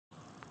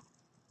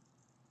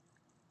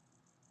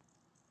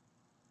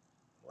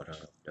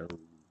up, though?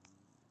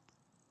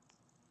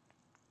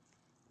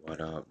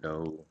 What up,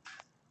 though?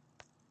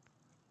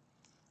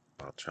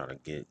 I'll try to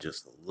get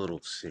just a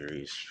little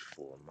serious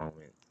for a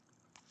moment.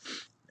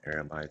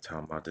 Everybody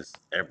talking about this.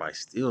 Everybody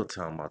still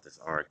talking about this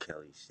R.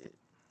 Kelly shit.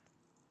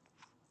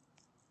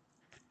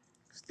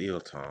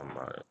 Still talking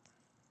about it.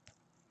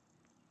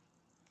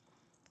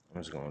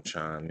 I'm just gonna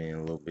chime in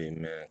a little bit,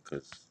 man,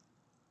 because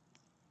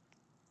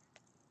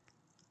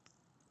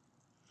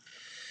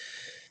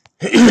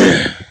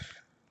I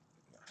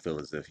feel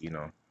as if,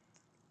 I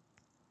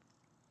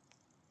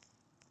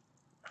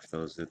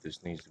feel as if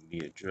this needs to be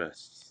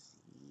addressed.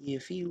 You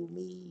feel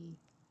me?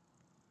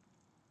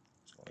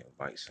 Just gonna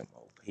invite some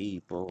more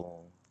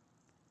people.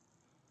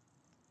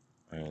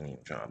 I ain't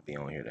even trying to be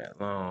on here that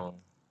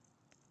long.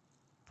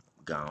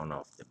 Gone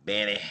off the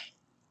Benny.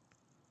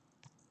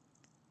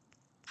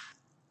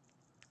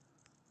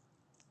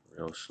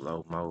 Real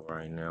slow mo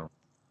right now.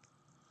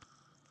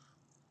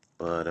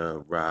 But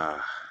I'm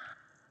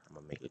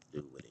gonna make it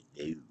do what it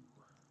do.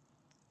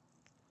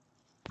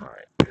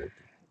 Alright.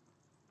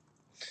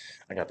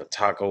 I got the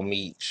taco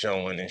meat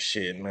showing and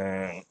shit,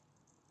 man.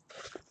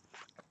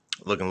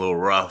 Looking a little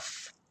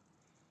rough.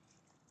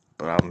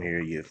 But I'm here,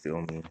 you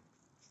feel me?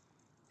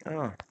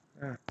 Oh,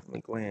 let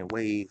me go ahead and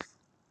wave.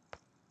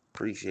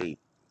 Appreciate.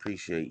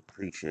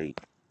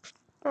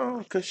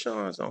 Oh, cause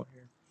Sean's on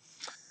here.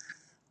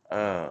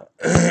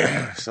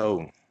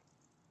 So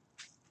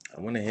I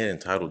went ahead and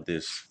titled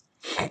this.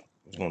 I'm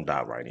just gonna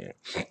dive right in.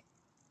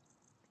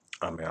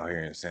 I'm out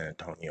here in San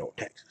Antonio,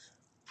 Texas.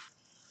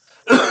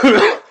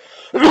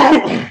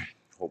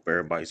 Hope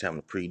everybody's having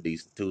a pretty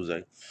decent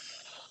Tuesday.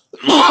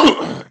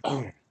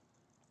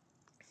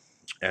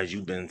 As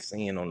you've been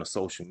seeing on the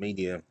social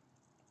media,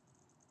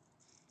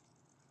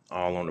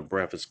 all on the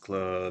Breakfast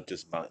Club,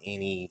 just about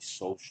any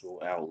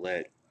social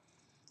outlet,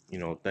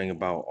 thing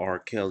about R.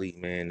 Kelly,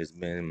 man, it's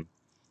been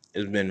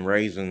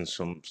raising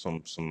some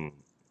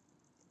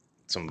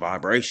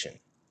vibration.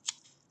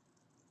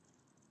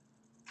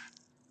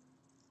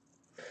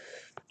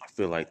 I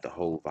feel like the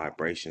whole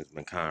vibration's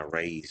been kind of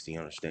raised. You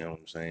understand what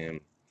I'm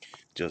saying?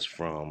 Just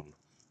from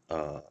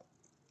uh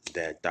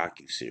that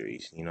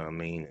docu-series, you know what I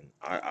mean? And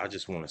I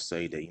just want to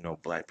say that,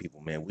 black people,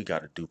 man, we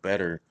got to do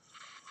better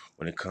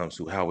when it comes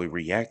to how we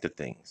react to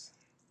things.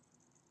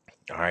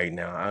 All right,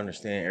 now I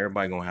understand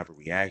everybody gonna have a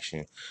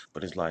reaction,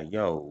 but it's like,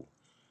 yo,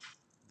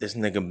 this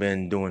nigga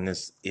been doing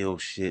this ill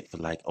shit for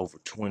like over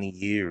 20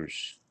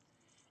 years.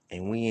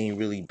 And we ain't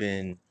really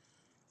been,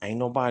 ain't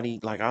nobody,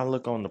 like I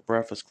look on the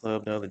Breakfast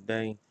Club the other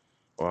day,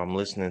 or I'm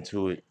listening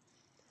to it,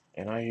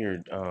 and I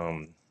hear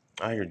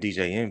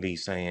DJ Envy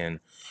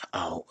saying,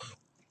 oh,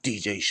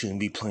 DJ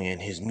shouldn't be playing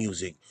his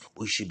music.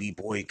 We should be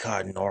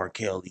boycotting R.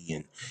 Kelly,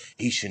 and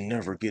he should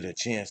never get a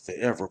chance to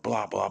ever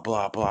blah blah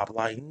blah blah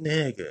blah. Like,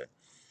 nigga,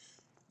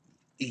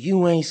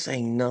 you ain't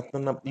saying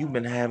nothing. You've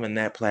been having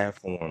that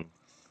platform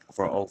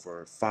for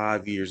over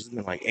 5 years. It's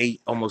been like 8,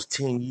 almost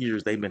 10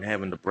 years they've been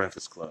having the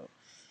Breakfast Club.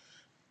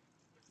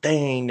 They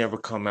ain't never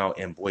come out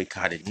and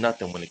boycotted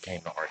nothing when it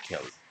came to R.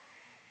 Kelly.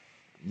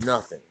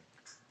 Nothing.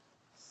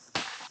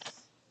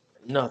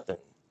 Nothing.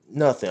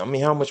 Nothing. I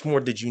mean, how much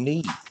more did you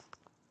need?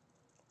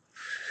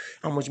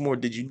 How much more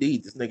did you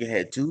need? This nigga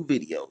had 2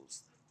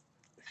 videos.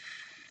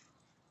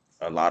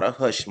 A lot of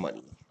hush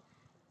money.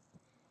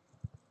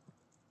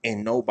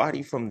 And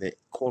nobody from the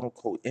quote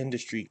unquote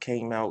industry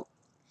came out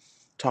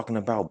talking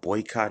about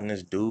boycotting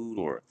this dude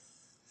or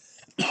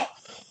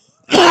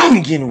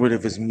getting rid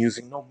of his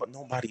music.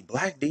 Nobody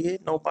black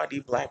did.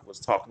 Nobody black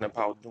was talking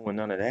about doing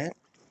none of that.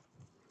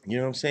 You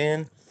know what I'm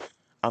saying?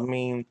 I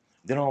mean,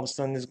 then all of a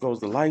sudden this goes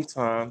to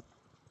Lifetime,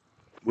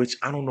 which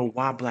I don't know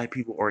why black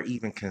people are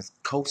even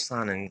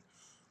co-signing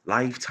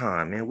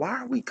Lifetime, man. Why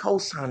are we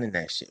co-signing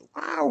that shit?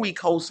 Why are we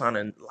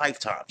co-signing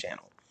Lifetime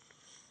channel?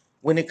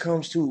 When it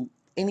comes to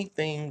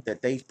anything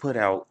that they've put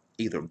out,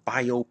 either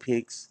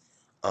biopics,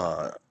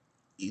 uh,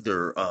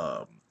 either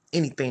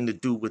anything to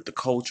do with the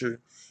culture,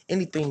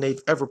 anything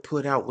they've ever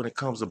put out when it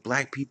comes to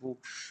black people,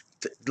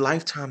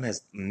 Lifetime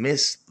has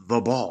missed the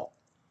ball.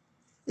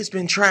 It's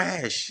been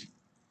trash.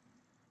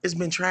 It's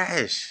been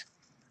trash.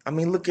 I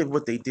mean, look at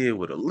what they did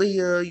with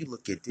Aaliyah. You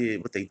look at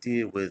what they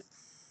did with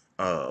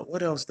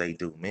what else they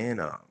do,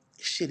 man?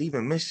 Shit,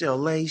 even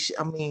Michelle A.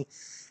 I mean,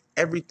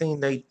 everything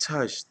they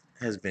touched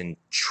has been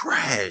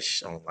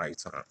trash on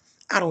Lifetime.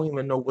 I don't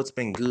even know what's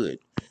been good.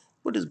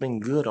 What has been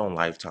good on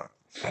Lifetime?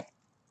 I'm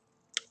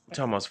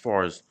talking about as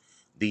far as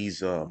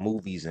these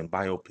movies and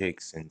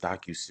biopics and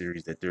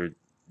docu-series that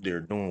they're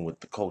doing with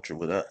the culture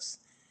with us.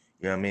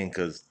 You know what I mean?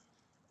 Because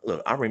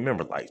look, I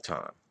remember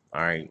Lifetime.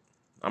 All right,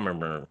 I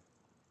remember,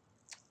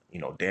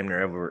 damn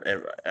near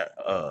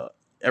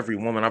every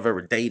woman I've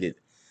ever dated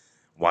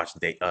watched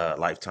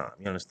Lifetime.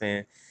 You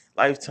understand?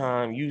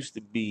 Lifetime used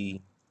to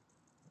be.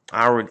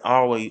 I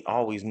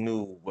always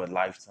knew what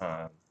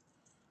Lifetime.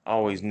 I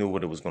always knew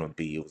what it was gonna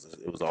be.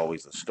 It was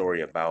always a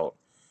story about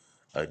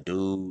a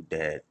dude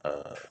that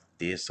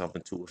did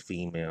something to a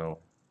female,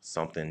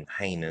 something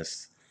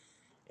heinous,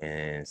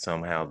 and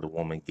somehow the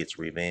woman gets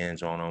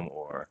revenge on him,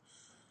 or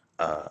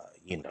uh,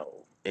 you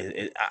know,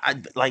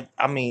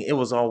 I mean, it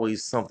was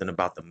always something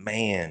about the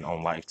man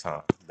on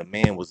Lifetime. The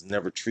man was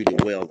never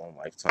treated well on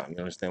Lifetime. You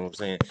understand what I'm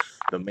saying?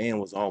 The man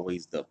was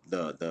always the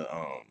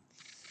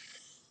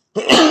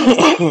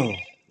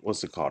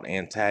what's it called?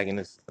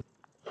 Antagonist.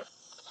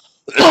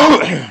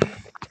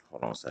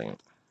 Hold on a second.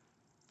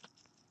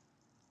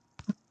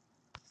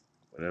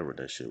 Whatever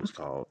that shit was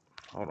called.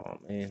 Hold on,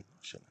 man. I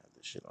shouldn't have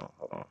this shit on.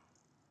 Hold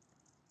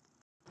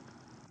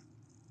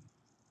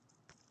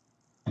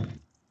on.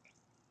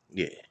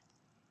 Yeah.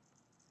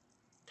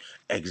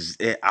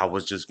 I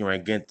was just going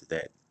to get to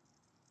that.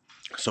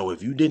 So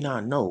if you did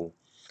not know,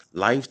 the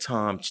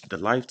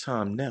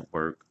Lifetime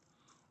Network,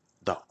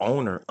 the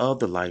owner of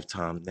the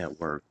Lifetime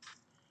Network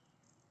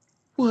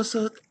was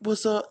a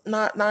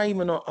not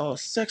even a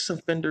sex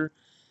offender.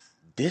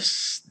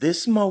 This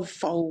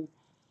mofo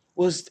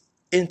was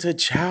into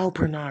child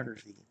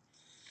pornography.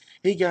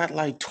 He got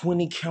like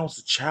 20 counts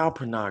of child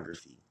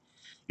pornography.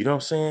 You know what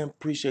I'm saying?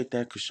 Appreciate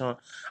that, Krishan.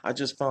 I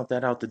just found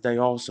that out today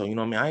also. You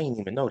know what I mean? I ain't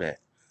even know that.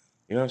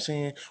 You know what I'm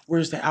saying?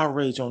 Where's the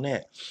outrage on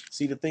that?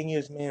 See, the thing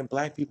is, man,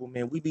 black people,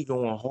 man, we be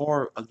going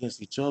hard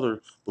against each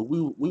other, but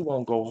we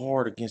won't go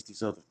hard against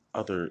these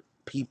other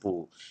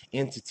people,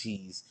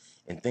 entities,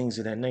 and things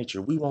of that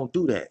nature. We won't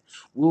do that.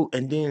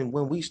 And then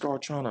when we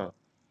start trying to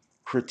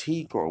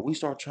critique or we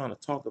start trying to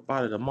talk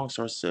about it amongst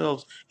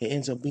ourselves, it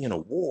ends up being a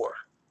war.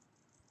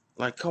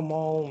 Like, come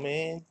on,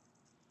 man.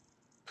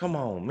 Come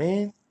on,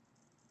 man.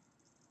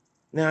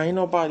 Now ain't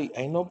nobody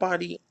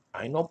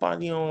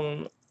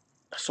on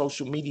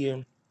social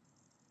media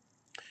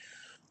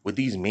with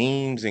these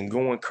memes and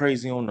going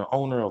crazy on the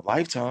owner of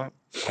Lifetime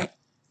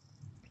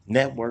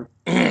Network.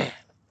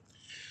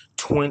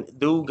 20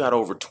 dude got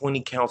over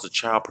 20 counts of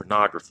child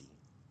pornography.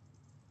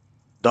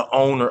 The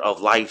owner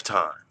of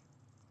Lifetime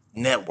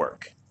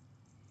Network.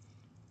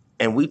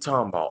 And we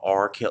talking about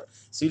R. Kelly.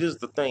 See, this is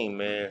the thing,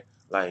 man.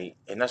 Like,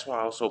 and that's why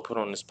I also put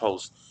on this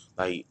post.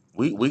 Like,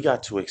 we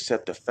got to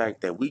accept the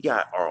fact that we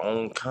got our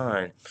own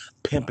kind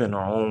pimping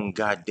our own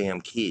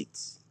goddamn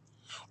kids.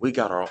 We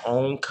got our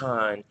own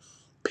kind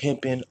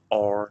pimping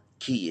our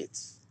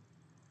kids.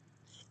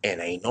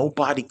 And ain't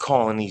nobody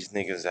calling these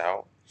niggas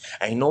out.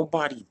 Ain't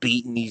nobody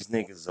beating these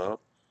niggas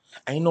up.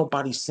 Ain't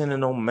nobody sending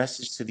no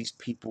message to these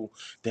people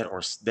that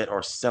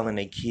are selling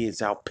their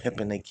kids out,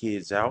 pimping their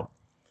kids out.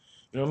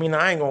 You know what I mean?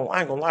 I ain't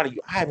gonna lie to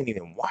you. I haven't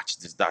even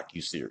watched this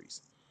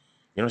docu-series.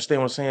 You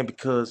understand what I'm saying?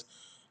 Because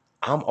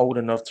I'm old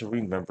enough to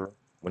remember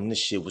when this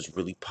shit was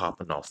really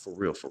popping off for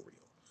real, for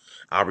real.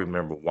 I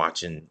remember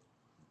watching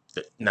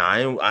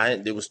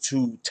there was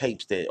two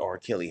tapes that R.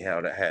 Kelly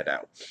had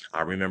out.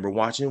 I remember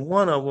watching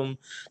one of them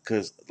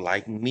because,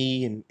 like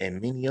me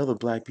and many other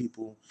black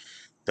people,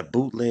 the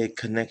bootleg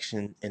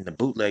connection and the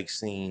bootleg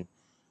scene.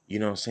 You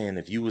know what I'm saying?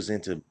 If you was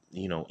into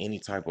any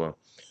type of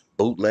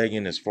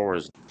bootlegging, as far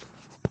as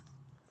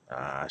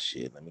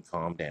shit, let me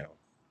calm down.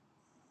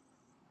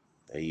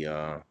 They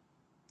I'm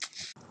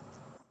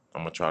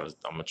gonna try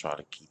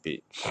to keep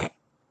it.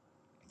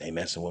 They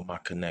messing with my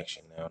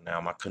connection now. Now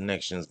my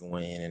connection's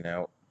going in and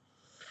out,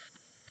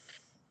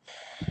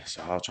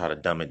 so I'll try to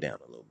dumb it down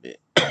a little bit.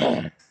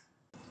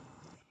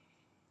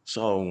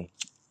 So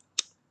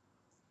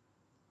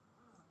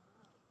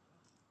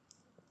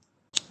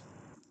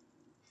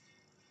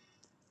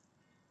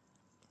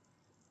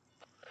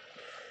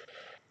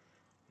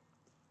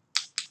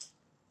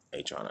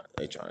they trying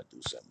to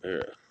do something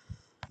here.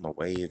 My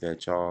wave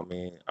at y'all,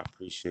 man. I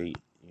appreciate,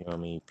 what I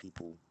mean,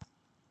 people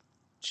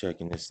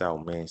checking this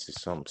out, man. This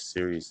is something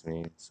serious,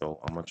 man. So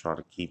I'm gonna try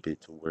to keep it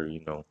to where,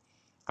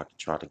 I can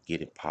try to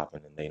get it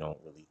popping and they don't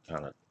really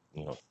kind of,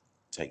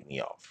 take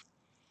me off.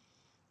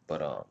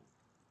 But a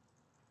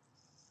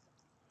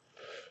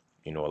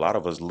lot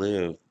of us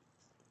live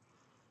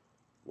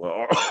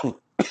well.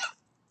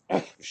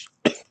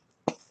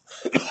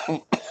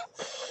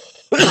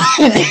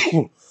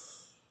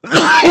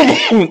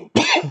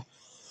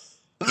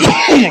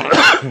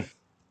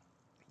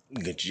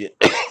 Good shit.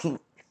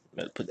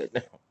 Better put that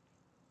down.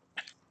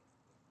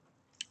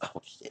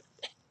 Oh shit.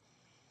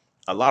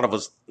 A lot of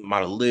us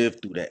might have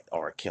lived through that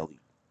R. Kelly.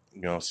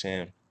 You know what I'm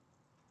saying?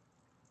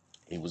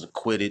 He was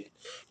acquitted.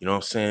 You know what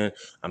I'm saying?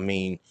 I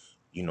mean,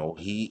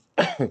 he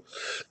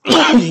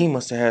he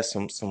must have had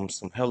some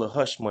hella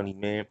hush money,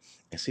 man.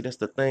 And see, that's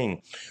the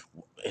thing.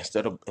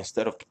 Instead of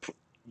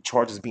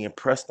charges being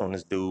pressed on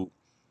this dude,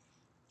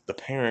 the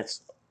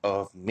parents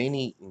of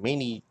many,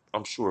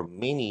 I'm sure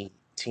many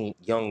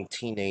young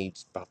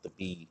teenage about to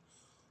be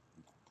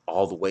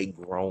all the way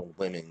grown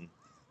women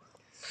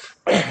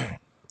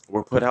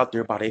were put out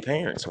there by their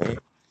parents, man.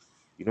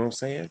 You know what I'm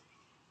saying?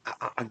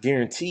 I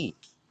guarantee.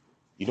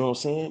 You know what I'm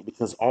saying?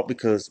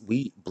 Because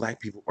we black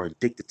people are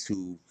addicted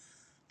to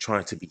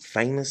trying to be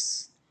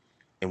famous,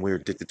 and we're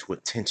addicted to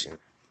attention.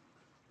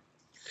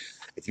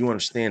 If you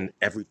understand,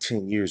 every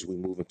 10 years we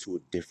move into a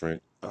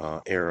different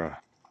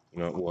era.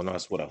 Well,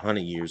 not what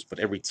 100 years, but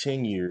every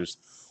 10 years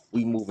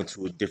we move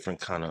into a different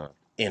kind of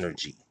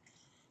energy.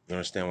 You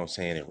understand what I'm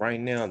saying? And right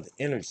now, the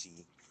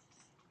energy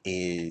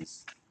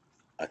is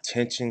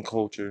attention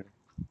culture.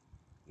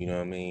 You know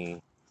what I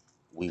mean?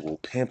 We will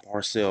pimp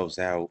ourselves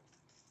out.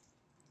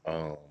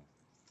 Um,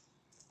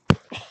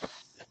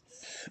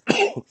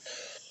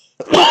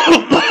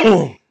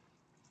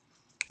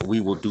 we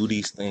will do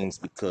these things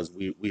because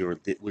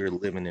we're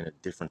living in a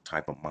different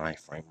type of mind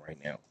frame right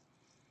now.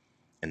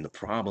 And the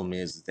problem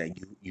is that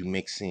you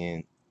mix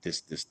in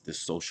this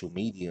social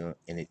media,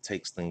 and it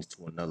takes things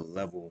to another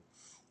level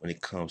when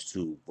it comes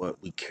to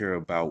what we care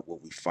about,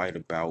 what we fight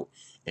about,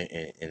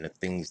 and the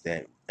things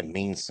that it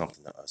means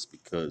something to us.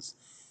 Because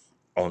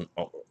on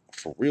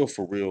for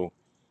real,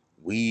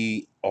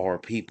 we are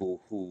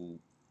people who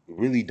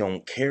really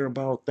don't care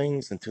about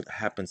things until it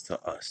happens to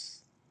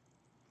us.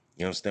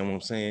 You understand what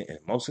I'm saying? And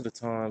most of the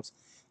times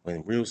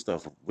when real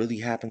stuff really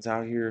happens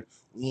out here,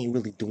 we ain't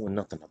really doing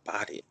nothing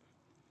about it.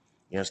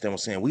 You understand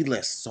what I'm saying? We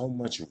let so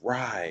much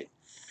ride.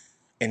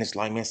 And it's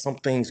like, man, some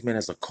things, man,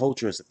 as a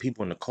culture, as a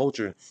people in the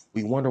culture,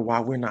 we wonder why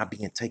we're not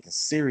being taken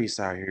serious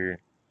out here,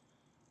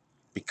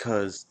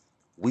 because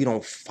we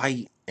don't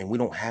fight and we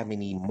don't have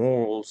any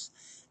morals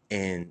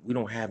and we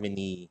don't have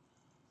any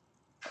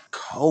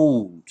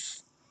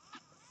codes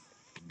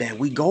that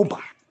we go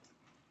by.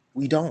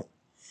 We don't.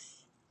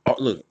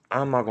 Look,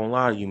 I'm not gonna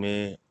lie to you,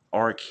 man.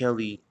 R.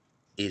 Kelly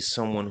is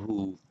someone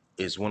who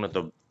is one of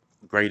the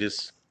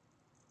greatest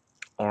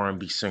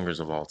R&B singers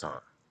of all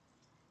time.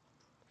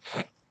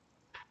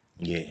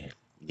 Yeah,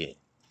 yeah.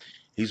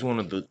 He's one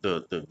of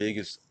the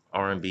biggest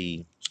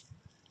R&B,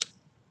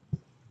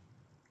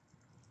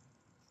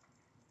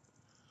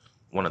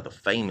 one of the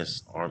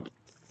famous R&B.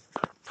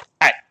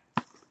 Hey,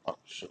 oh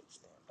shit,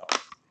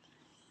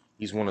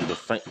 he's one of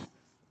the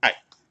Hey,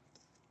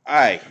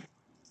 hey,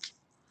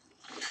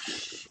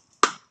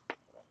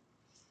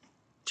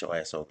 get your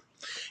ass over.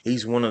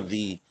 He's one of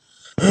the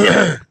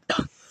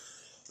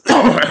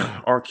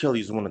R. Kelly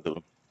is one of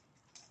the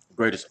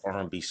greatest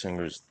R&B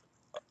singers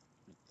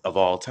of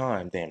all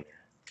time, damn near.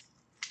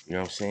 You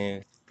know what I'm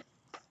saying?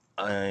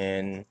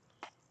 And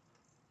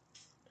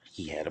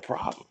he had a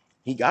problem.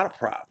 He got a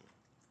problem.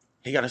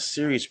 He got a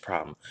serious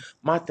problem.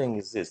 My thing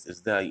is this: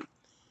 is that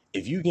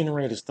if you getting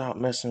ready to stop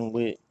messing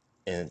with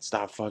and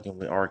stop fucking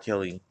with R.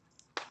 Kelly,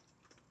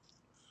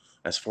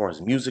 as far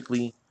as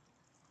musically,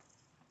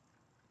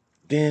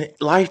 then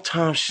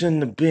Lifetime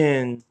shouldn't have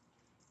been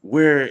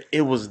where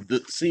it was.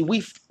 See,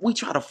 we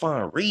try to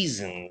find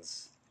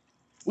reasons.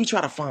 We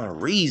try to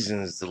find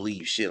reasons to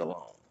leave shit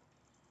alone.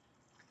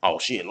 Oh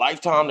shit,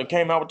 Lifetime that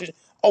came out with this.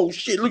 Oh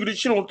shit, look at this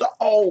shit on the.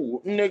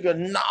 Oh nigga,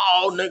 no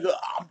nigga,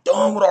 I'm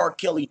done with R.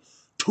 Kelly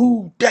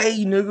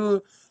today,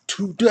 nigga,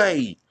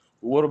 today.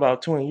 What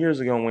about 20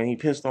 years ago when he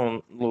pissed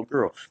on a little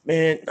girl?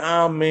 Man,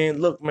 nah, man,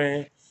 look,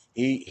 man,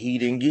 he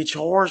didn't get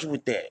charged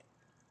with that,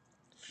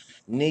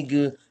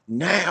 nigga.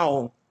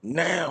 Now,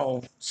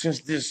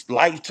 since this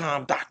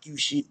Lifetime docu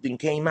shit then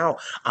came out,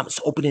 I'm just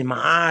opening my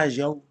eyes,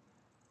 yo.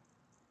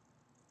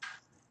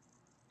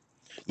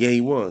 Yeah,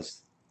 he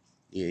was.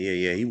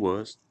 Yeah, he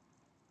was.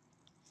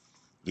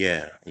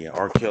 Yeah.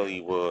 R.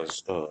 Kelly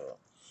was.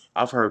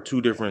 I've heard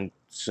two different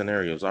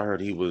scenarios. I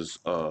heard he was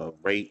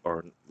raped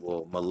or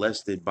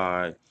molested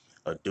by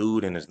a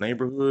dude in his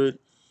neighborhood,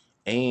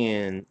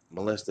 and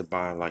molested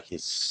by like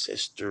his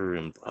sister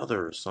and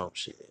brother or some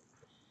shit.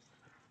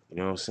 You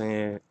know what I'm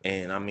saying?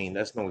 And I mean,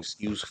 that's no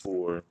excuse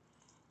for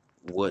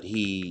what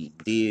he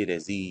did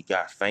as he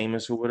got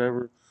famous or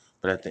whatever.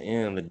 But at the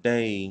end of the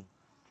day,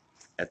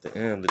 at the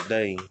end of the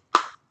day,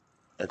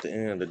 at the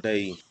end of the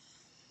day,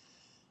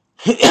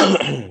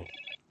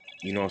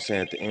 you know what I'm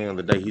saying? At the end of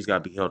the day, he's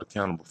got to be held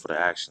accountable for the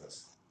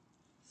actions.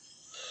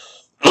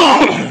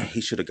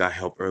 He should have got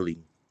help early.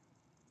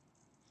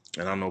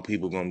 And I know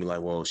people gonna be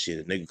like, well,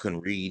 shit, the nigga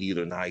couldn't read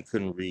either. Nah, he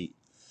couldn't read.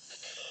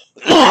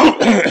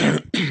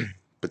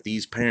 But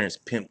these parents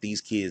pimp these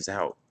kids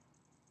out.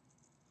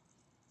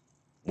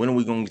 When are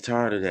we gonna get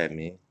tired of that,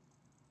 man?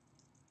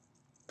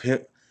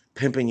 Pimp,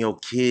 pimping your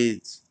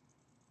kids,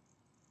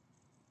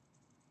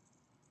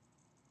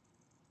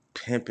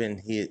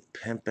 pimping your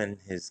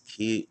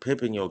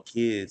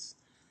kids,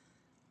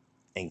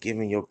 and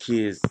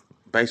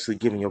basically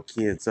giving your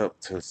kids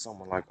up to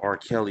someone like R.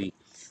 Kelly.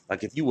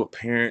 Like if you a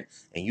parent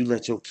and you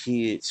let your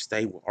kids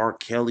stay with R.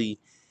 Kelly,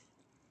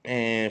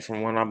 and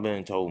from what I've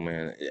been told,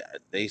 man,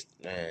 it,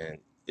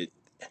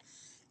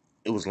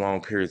 it was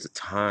long periods of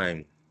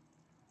time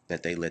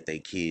that they let their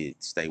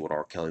kids stay with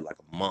R. Kelly, like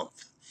a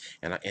month,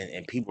 and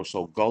people are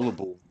so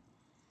gullible,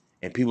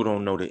 and people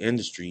don't know the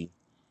industry,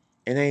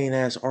 and they ain't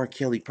asked R.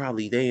 Kelly.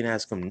 Probably they ain't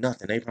asked him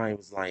nothing. They probably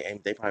was like,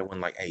 they probably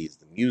went like, hey, is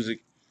the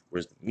music?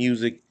 Where's the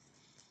music?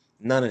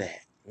 None of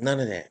that. None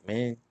of that,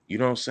 man. You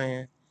know what I'm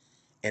saying?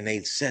 And they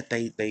set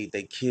they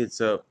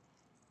kids up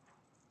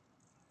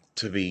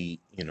to be,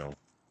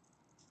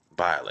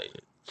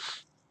 violated.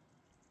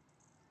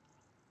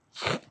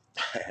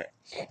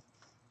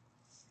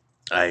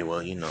 Hey,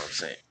 well, you know what I'm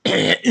saying.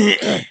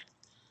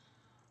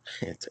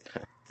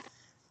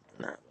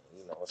 Nah, man,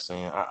 you know what I'm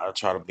saying. I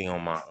try to be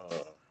on my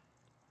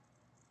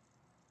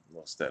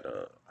what's that?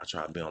 I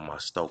try to be on my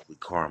Stokely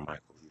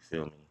Carmichael. You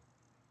feel me?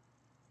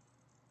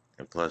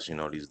 And plus,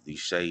 these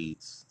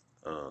shades.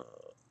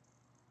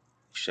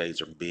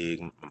 Shades are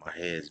big. My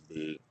head's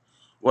big.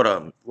 What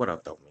up? What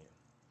up, though, man?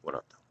 What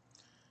up,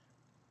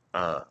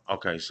 though?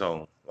 Okay,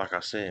 so like I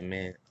said,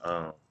 man,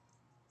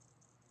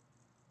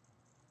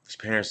 these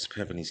parents is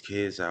pimping these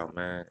kids out,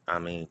 man. I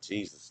mean,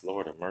 Jesus,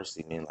 Lord of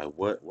mercy, man. Like,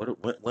 what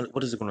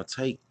is it gonna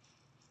take?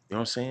 You know what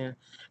I'm saying?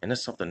 And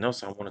that's something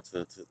else I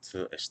wanted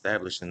to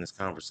establish in this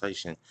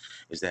conversation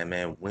is that,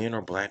 man, when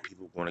are black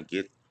people going to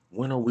get?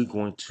 When are we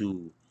going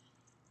to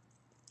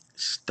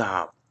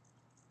stop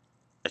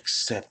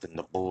accepting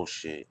the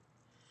bullshit?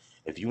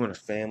 If you in a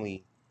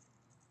family,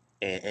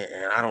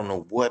 and I don't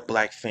know what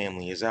black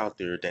family is out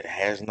there that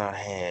has not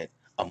had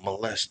a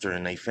molester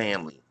in their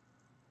family.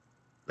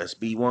 Let's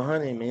be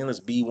 100, man. Let's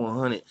be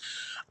 100.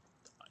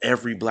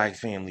 Every black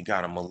family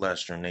got a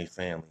molester in their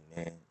family,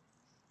 man.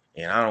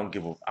 And I don't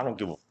give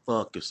a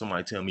fuck if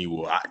somebody tell me,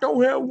 well, I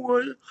don't have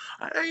one.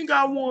 I ain't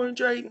got one,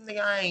 Jay.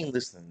 Nigga, I ain't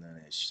listening to none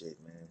of that shit,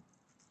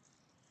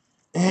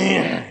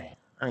 man.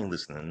 I ain't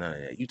listening to none of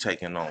that. You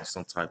taking on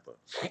some type of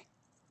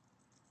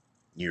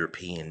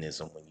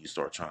Europeanism when you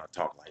start trying to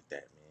talk like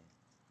that, man.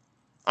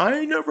 I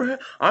ain't never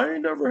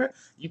had,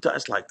 you thought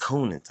it's like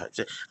Conan type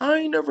shit. I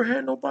ain't never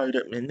had nobody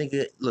that, man,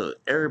 nigga, look,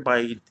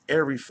 everybody,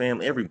 every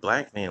family, every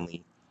black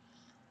family,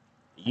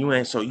 you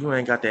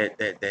ain't got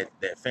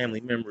that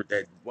family member,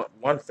 that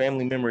one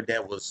family member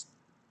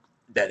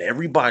that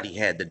everybody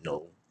had to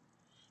know.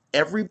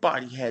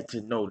 Everybody had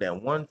to know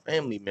that one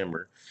family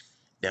member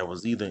that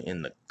was either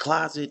in the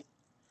closet,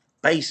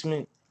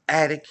 basement,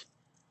 attic.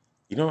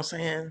 You know what I'm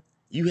saying?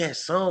 You had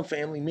some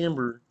family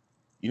member,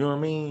 you know what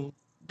I mean,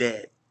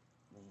 that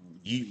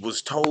you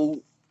was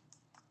told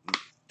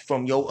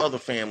from your other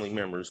family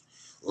members,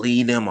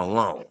 leave them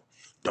alone.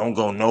 Don't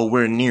go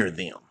nowhere near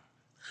them.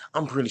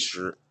 I'm pretty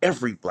sure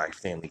every black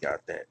family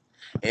got that.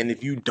 And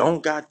if you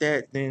don't got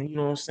that, then you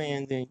know what I'm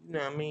saying, then you know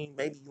what I mean,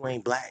 maybe you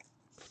ain't black.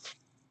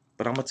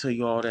 But I'm gonna tell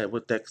you all that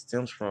what that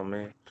stems from,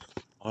 man.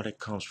 All that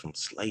comes from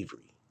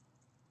slavery.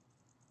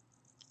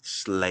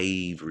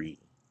 Slavery.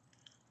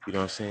 You know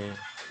what I'm saying?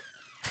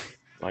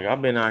 Like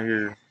I've been out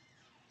here,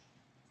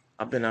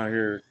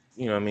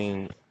 you know what I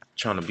mean,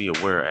 trying to be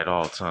aware at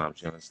all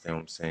times, you understand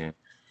what I'm saying?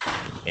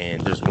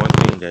 And there's one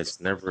thing that's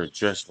never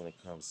addressed when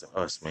it comes to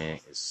us, man,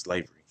 is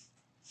slavery.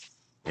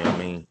 You know what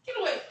I mean?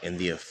 And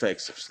the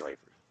effects of slavery.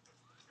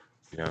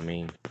 You know what I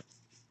mean?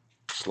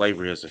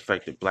 Slavery has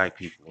affected black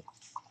people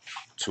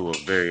to a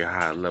very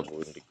high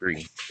level and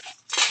degree.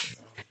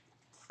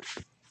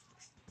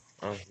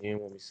 Oh, you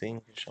didn't want me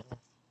sing, Sean?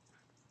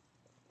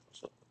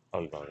 So,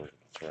 oh, you got it.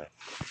 That's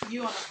right.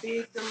 You on a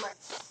big delay.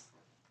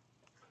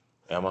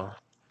 Am I?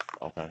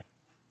 Okay.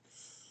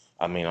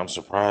 I mean, I'm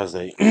surprised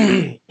they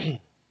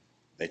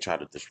they tried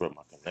to disrupt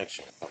my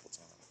connection a couple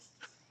times.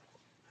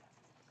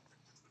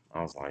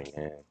 I was like,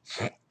 man,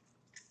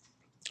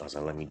 I was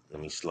like,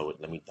 let me slow it,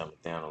 let me dumb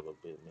it down a little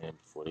bit, man,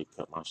 before they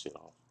cut my shit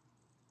off.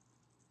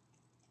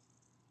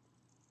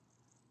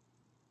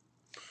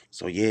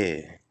 So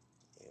yeah,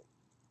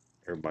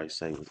 everybody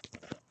say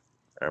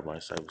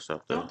everybody say what's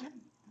up there. Okay.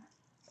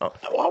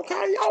 Oh,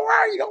 okay, all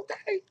right,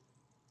 okay.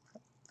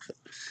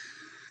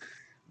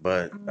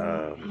 But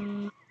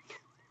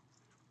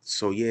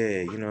so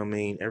yeah, you know what I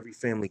mean. Every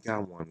family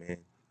got one, man.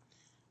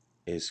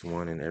 It's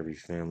one in every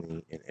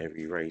family in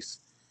every race.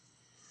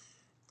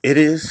 It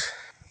is.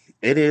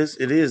 It is.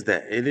 It is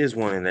that. It is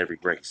one in every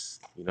race.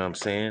 You know what I'm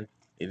saying?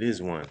 It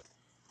is one.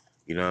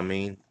 You know what I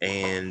mean?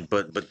 And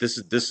but this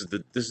is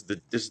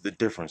the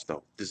difference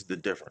though. This is the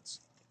difference.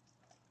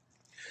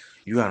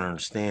 You gotta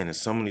understand that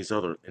some of these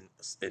other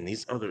in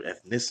these other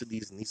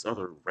ethnicities and these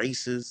other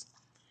races,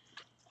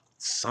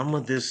 some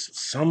of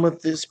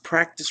this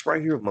practice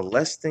right here of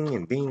molesting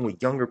and being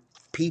with younger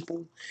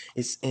people,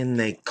 it's in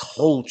their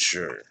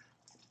culture.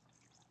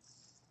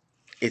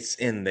 It's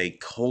in their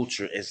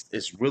culture.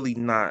 It's really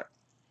not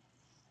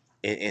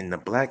in the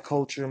black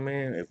culture,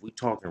 man. If we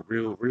talking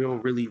real,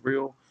 really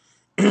real,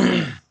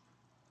 I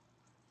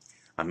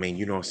mean,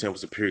 you know what I'm saying? It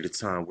was a period of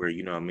time where,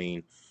 you know what I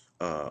mean,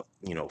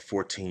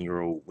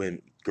 14-year-old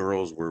when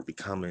girls were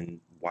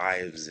becoming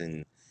wives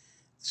and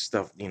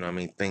stuff, you know what I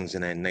mean, things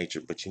in that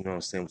nature. But you know what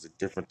I'm saying? It was a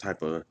different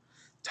type of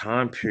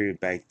time period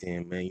back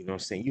then, man. You know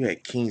what I'm saying? You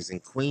had kings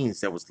and queens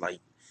that was like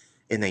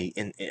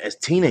as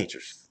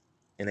teenagers,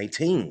 in their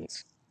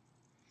teens.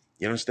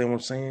 You understand what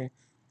I'm saying?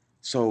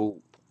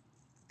 So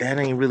that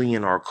ain't really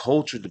in our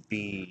culture to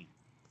be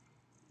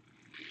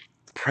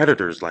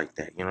predators like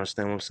that. You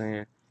understand what I'm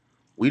saying?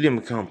 We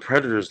didn't become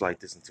predators like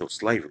this until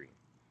slavery.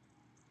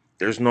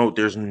 There's no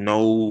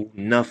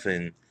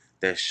nothing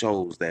that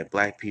shows that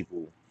black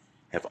people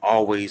have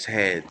always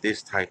had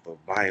this type of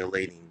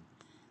violating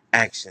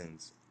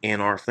actions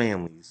in our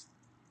families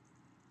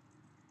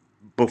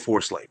before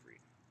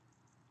slavery.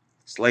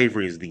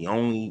 Slavery is the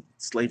only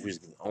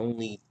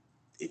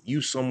if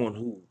you someone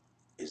who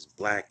is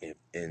black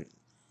and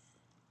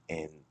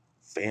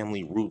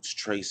family roots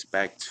trace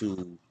back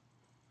to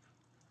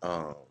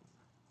um,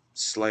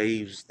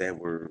 slaves that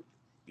were,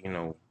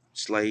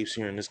 slaves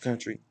here in this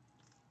country,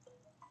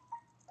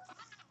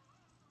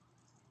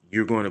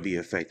 you're going to be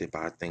affected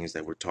by things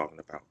that we're talking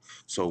about.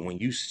 So when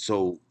you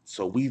so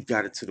we've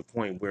got it to the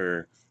point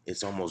where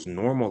it's almost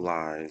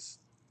normalized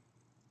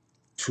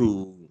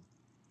to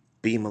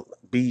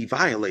be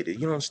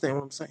violated. You understand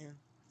what I'm saying?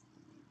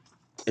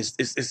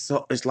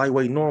 It's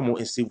lightweight normal.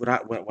 And see what I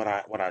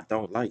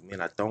don't like,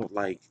 man. I don't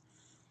like,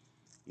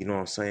 you know what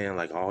I'm saying,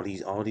 like all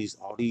these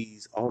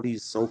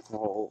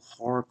so-called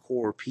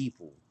hardcore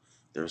people.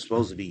 They're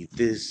supposed to be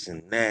this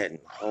and that and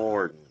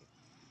hard and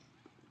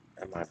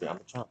that might be. I'm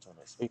trying to turn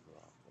that speaker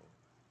off.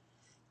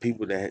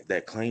 People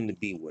that claim to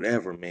be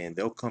whatever, man,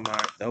 they'll come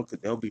out,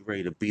 they'll be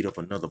ready to beat up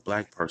another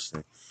black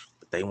person,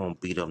 but they won't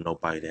beat up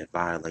nobody that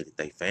violated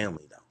their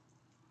family though.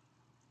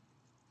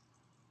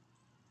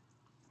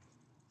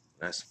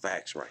 That's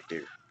facts right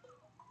there.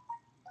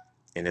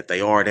 And if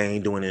they are, they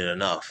ain't doing it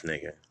enough,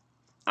 nigga.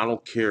 I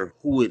don't care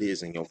who it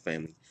is in your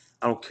family.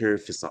 I don't care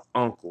if it's an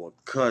uncle, a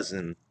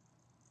cousin,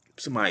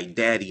 somebody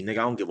daddy, nigga.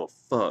 I don't give a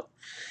fuck.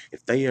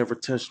 If they ever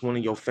touch one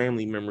of your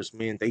family members,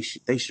 man, they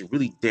should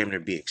really damn near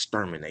be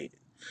exterminated.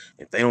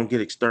 If they don't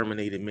get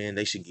exterminated, man,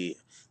 they should get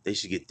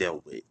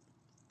dealt with.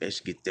 They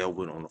should get dealt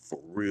with on a for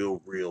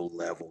real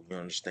level. You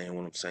understand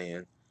what I'm saying?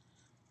 And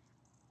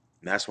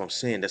that's what I'm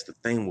saying. That's the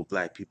thing with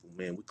black people,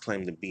 man. We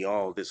claim to be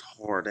all this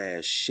hard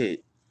ass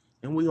shit.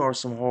 And we are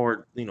some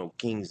hard,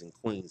 kings and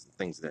queens and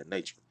things of that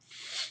nature.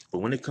 But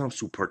when it comes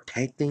to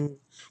protecting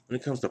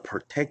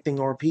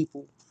our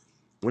people,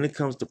 when it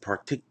comes to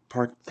protecting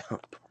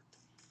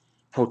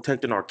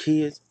our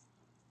kids,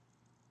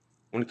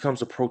 when it comes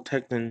to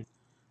protecting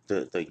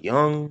the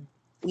young,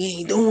 we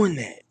ain't doing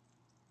that.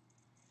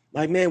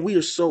 Like, man, we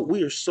are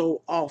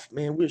so off,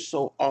 man. We're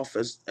so off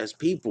as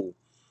people.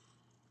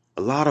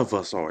 A lot of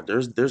us are.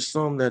 There's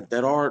some that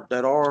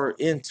are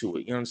into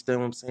it. You understand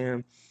what I'm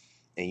saying?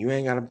 And you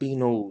ain't gotta be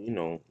no,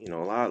 a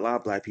lot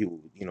of black people,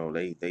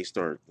 they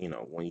start,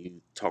 when you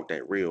talk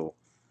that real,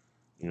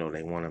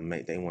 they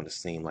want to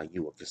seem like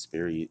you a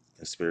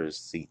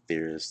conspiracy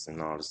theorist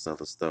and all this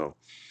other stuff.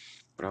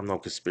 But I'm no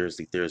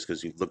conspiracy theorist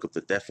because you look up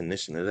the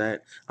definition of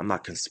that. I'm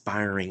not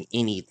conspiring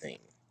anything.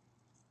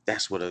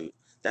 That's what a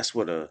that's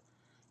what a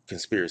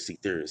conspiracy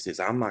theorist is.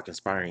 I'm not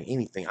conspiring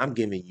anything. I'm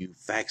giving you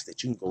facts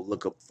that you can go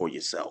look up for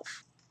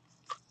yourself.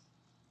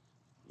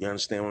 You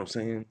understand what I'm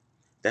saying?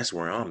 That's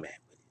where I'm at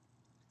with it.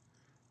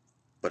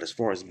 But as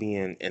far as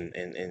being and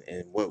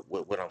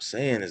what I'm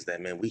saying is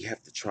that, man, we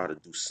have to try to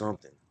do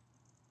something.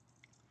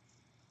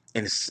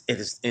 And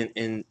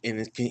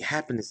it can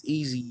happen. It's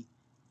easy.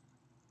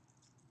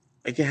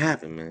 It can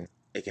happen, man.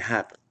 It can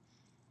happen.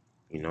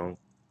 You know,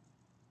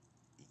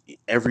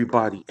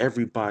 everybody,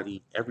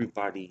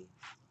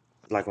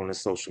 like on the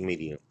social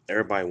media,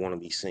 everybody want to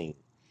be seen,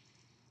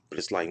 but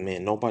it's like,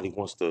 man, nobody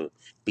wants to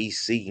be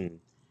seen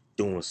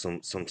doing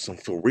some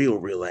for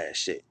real ass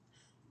shit.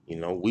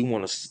 We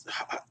want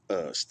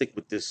to stick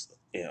with this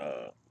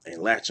and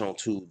latch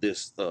onto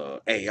this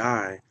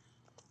AI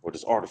or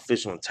this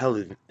artificial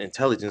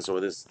intelligence or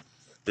this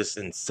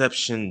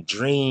inception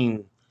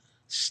dream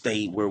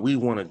state where we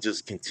want to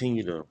just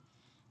continue to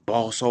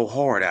ball so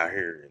hard out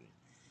here and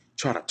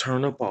try to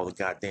turn up all the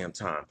goddamn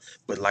time.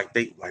 But like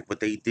what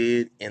they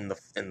did in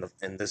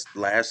this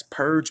last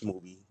Purge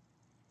movie,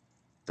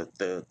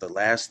 the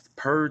last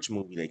Purge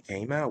movie they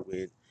came out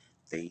with,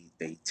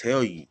 they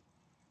tell you,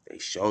 they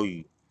show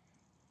you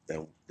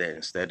that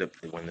instead of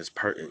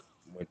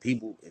when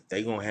people, if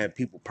they gonna have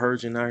people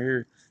purging out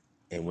here,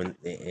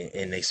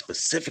 and they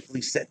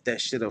specifically set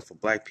that shit up for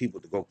black people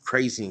to go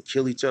crazy and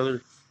kill each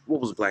other, what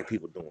was black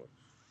people doing?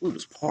 We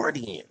was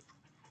partying.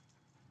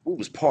 We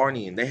was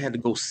partying. They had to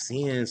go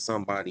send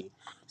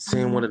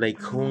one of they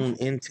coon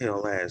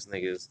intel ass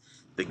niggas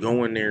to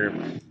go in there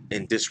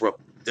and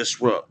disrupt.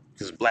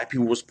 Because black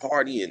people was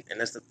partying. And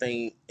that's the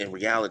thing in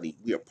reality.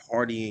 We are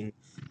partying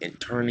and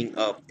turning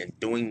up and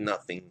doing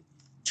nothing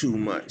too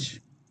much.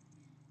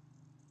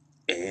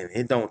 And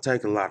it don't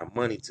take a lot of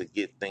money to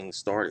get things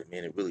started,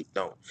 man. It really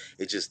don't.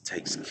 It just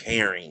takes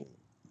caring.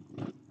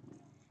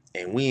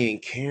 And we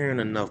ain't caring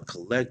enough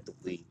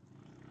collectively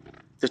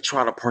to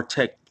try to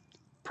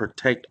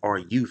protect our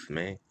youth,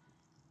 man.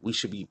 We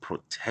should be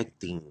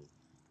protecting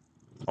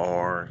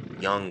our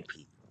young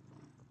people.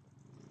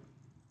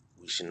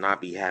 We should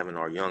not be having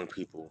our young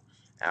people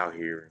out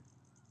here,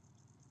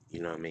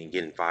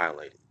 getting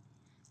violated.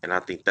 And I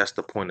think that's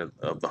the point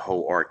of the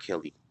whole R.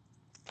 Kelly.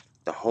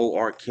 The whole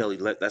R. Kelly,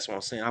 that's what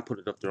I'm saying. I put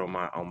it up there on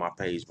my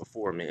page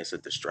before, man. It's a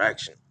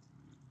distraction.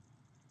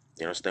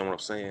 You understand what I'm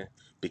saying?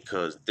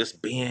 Because this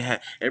band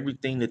had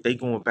everything that they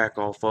going back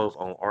off of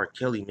on R.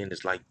 Kelly, man,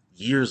 is like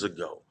years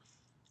ago.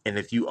 And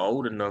if you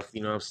old enough,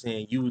 you know what I'm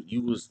saying, you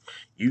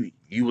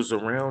was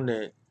around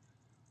that.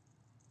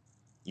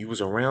 You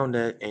was around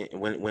that, and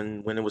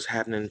when it was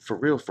happening for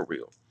real, for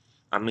real.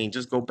 I mean,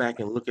 just go back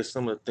and look at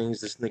some of the things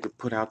this nigga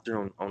put out there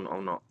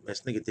on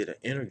this nigga did an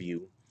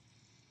interview.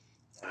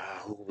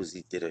 Who was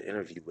he did an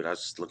interview with? I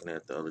was just looking at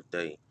it the other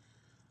day,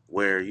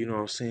 where, you know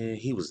what I'm saying,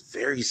 he was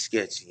very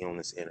sketchy on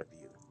this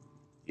interview.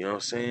 You know what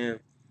I'm saying?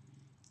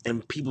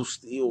 And people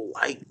still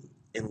like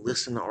and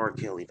listen to R.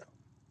 Kelly though.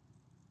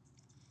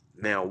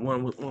 Now,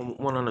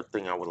 one other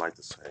thing I would like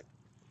to say,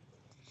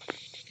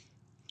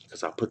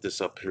 because I put this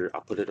up here, I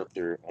put it up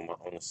there on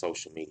the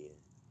social media.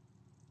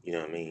 You know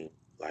what I mean?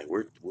 Like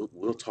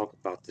we'll talk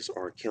about this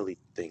R. Kelly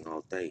thing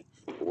all day,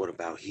 but what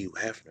about Hugh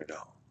Hefner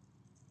though?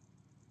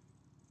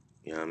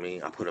 You know what I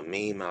mean? I put a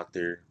meme out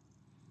there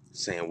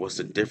saying what's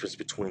the difference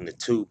between the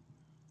two,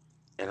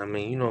 and I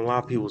mean, a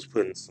lot of people was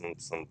putting some,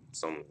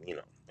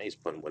 they was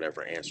putting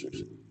whatever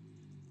answers.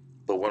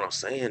 But what I'm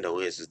saying though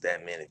is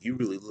that, man, if you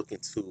really look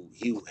into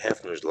Hugh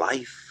Hefner's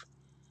life,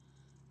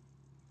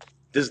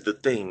 this is the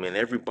thing, man.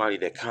 Everybody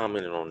that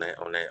commented on that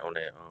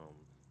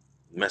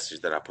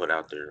message that I put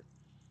out there,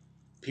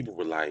 people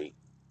were like,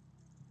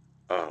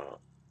 uh,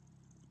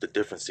 the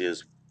difference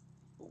is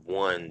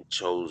one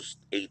chose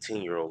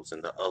 18-year-olds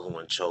and the other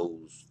one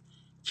chose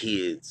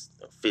kids,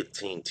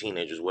 15,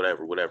 teenagers,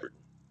 whatever.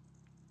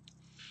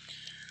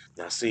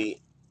 Now,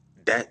 see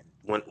that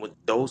when with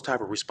those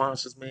type of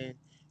responses, man,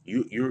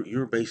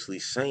 you're basically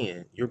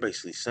saying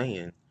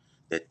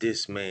that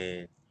this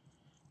man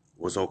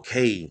was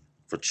okay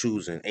for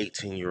choosing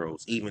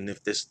 18-year-olds, even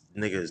if this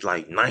nigga is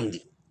like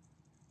 90.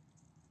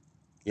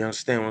 You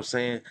understand what I'm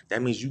saying?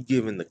 That means you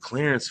giving the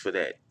clearance for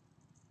that.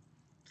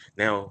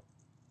 Now,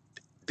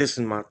 this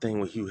is my thing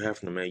with Hugh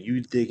Hefner, man.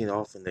 You digging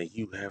off into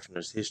Hugh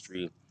Hefner's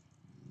history.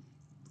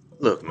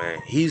 Look,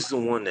 man, he's the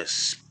one that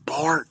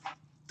sparked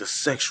the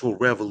sexual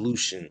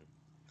revolution.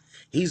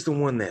 He's the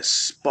one that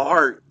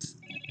sparked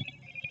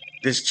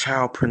this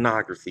child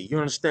pornography. You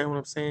understand what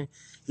I'm saying?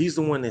 He's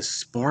the one that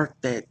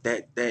sparked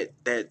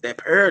that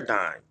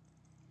paradigm.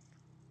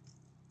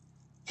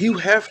 Hugh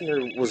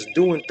Hefner was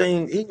doing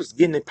things, he was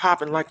getting it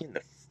popping like in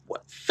the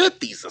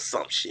 50s or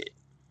some shit.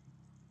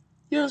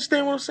 You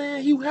understand what I'm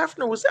saying? Hugh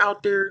Hefner was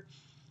out there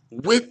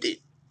with it.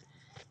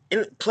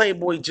 And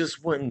Playboy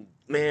just wasn't,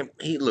 man,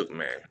 look,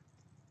 man.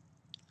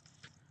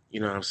 You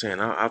know what I'm saying?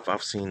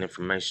 I've seen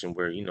information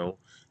where,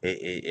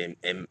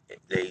 and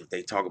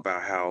they talk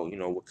about how,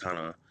 what kind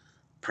of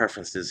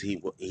preferences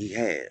he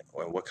had,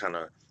 or what kind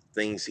of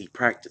things he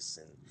practiced.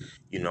 And,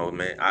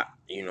 man,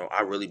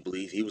 I really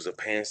believe he was a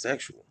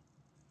pansexual.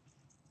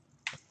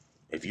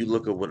 If you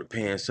look at what a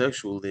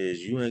pansexual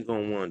is, you ain't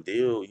gonna want to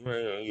deal.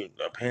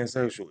 A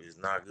pansexual is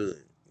not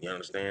good. You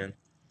understand?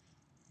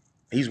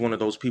 He's one of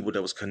those people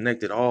that was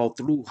connected all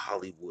through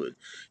Hollywood.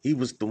 He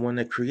was the one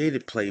that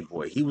created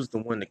Playboy. He was the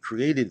one that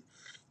created,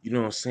 you know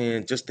what I'm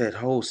saying, just that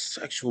whole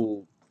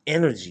sexual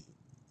energy.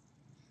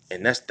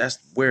 And that's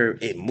where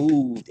it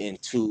moved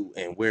into,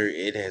 and where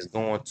it has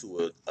gone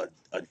to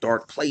a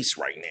dark place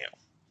right now.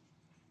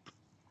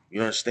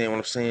 You understand what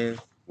I'm saying?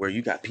 Where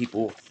you got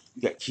people,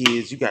 you got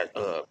kids, you got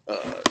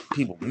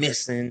people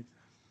missing,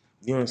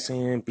 you know what I'm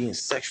saying, being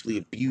sexually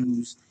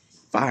abused,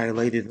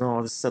 violated, and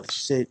all this other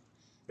shit.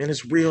 Man,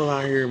 it's real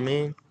out here,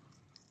 man.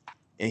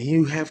 And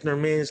Hugh Hefner,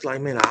 man, it's like,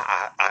 man,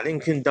 I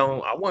didn't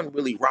condone, I wasn't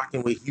really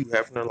rocking with Hugh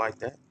Hefner like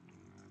that.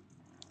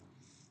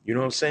 You know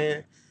what I'm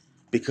saying?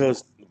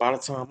 Because by the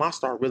time I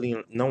start really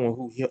knowing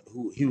who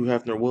Hugh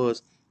Hefner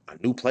was, I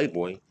knew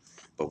Playboy.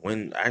 But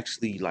when I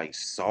actually like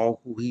saw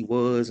who he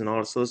was and all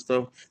this other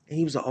stuff, and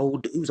he was an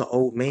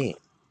old man.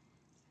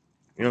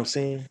 You know what I'm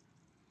saying?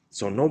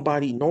 So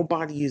nobody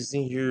is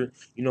in here,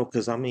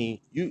 because I mean,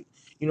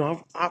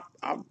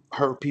 I've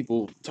heard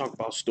people talk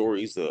about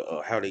stories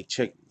of how they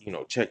checked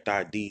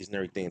IDs and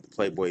everything at the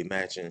Playboy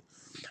Mansion,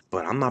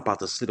 but I'm not about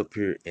to sit up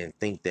here and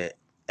think that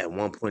at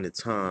one point in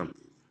time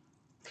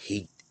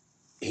he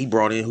he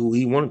brought in who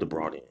he wanted to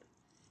brought in.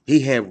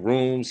 He had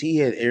rooms, he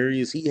had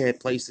areas, he had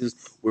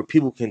places where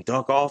people can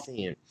duck off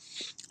in.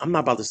 I'm not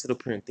about to sit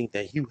up here and think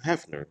that Hugh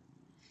Hefner,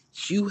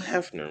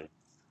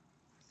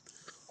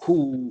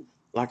 who,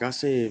 like I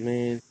said,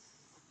 man,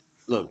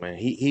 look, man,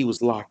 he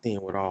was locked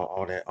in with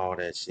all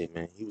that shit,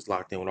 man. He was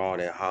locked in with all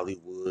that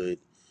Hollywood,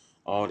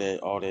 all that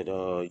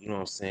you know what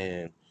I'm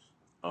saying,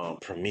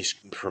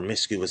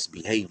 promiscuous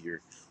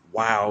behavior,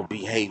 wild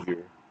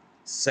behavior,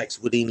 sex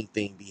with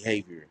anything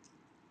behavior.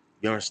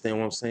 You understand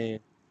what I'm saying?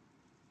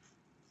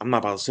 I'm not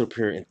about to sit up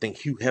here and think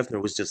Hugh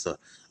Hefner was just a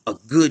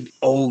good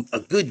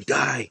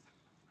guy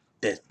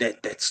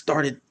that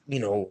started,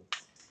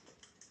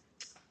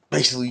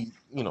 basically,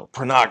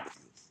 pornography.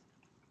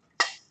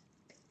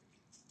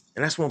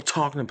 And that's what I'm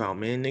talking about,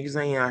 man. Niggas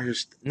ain't out here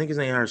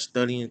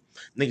studying.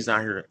 Niggas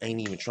out here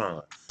ain't even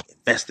trying to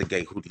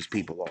investigate who these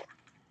people are.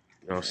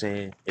 You know what I'm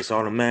saying? It's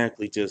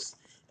automatically just,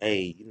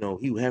 hey,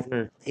 Hugh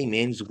Hefner, hey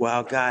man, he's a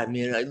wild guy,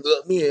 man. I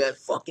love me that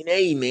fucking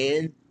A,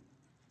 man.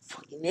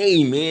 Fucking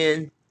A,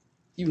 man.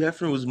 Hugh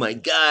Hefner was my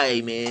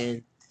guy,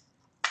 man.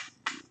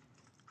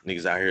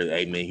 Niggas out here,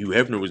 hey man, Hugh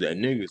Hefner was that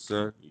nigga,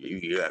 son.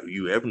 Hugh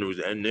Hefner was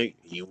that nigga.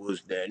 He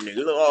was that nigga.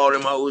 Look at all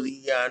them hoes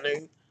he got,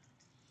 nigga.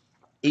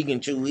 He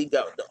can chew. He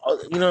got the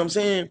other, you know what I'm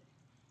saying?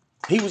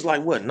 He was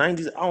like what,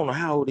 90s? I don't know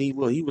how old he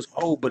was. He was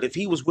old, but if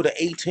he was with an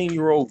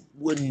 18-year-old,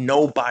 wouldn't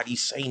nobody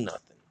say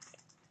nothing.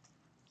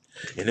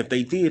 And if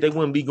they did, they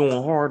wouldn't be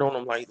going hard on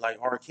him like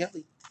R.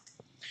 Kelly.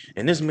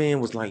 And this man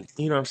was like,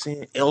 you know what I'm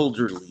saying,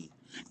 elderly,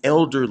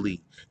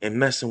 and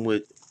messing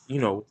with,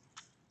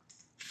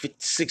 50,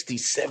 60,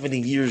 70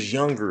 years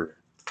younger.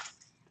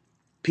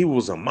 People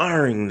was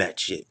admiring that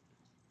shit.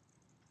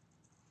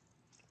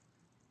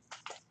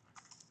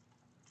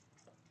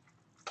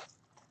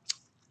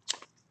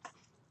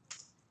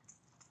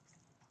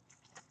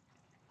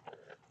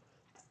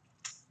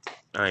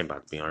 I ain't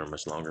about to be on here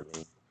much longer,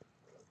 man.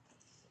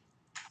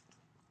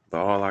 But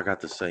all I got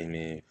to say,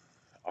 man,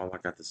 all I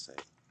got to say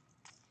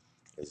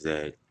is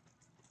that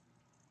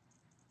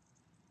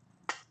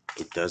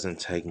it doesn't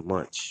take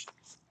much.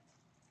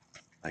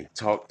 Like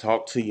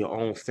talk to your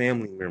own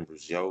family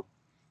members, yo.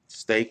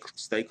 Stay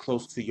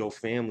close to your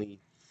family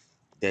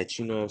that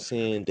you know what I'm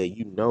saying, that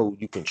you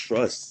can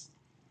trust.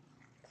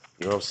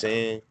 You know what I'm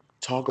saying?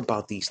 Talk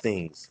about these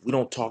things. We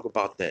don't talk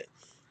about that.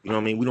 You know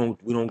what I mean? We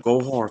don't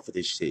go hard for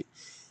this shit.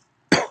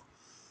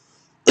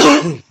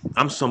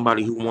 I'm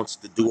somebody who wants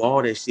to do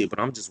all that shit, but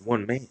I'm just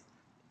one man.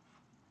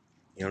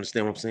 You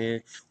understand what I'm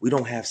saying? We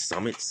don't have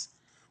summits.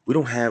 We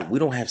don't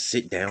have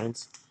sit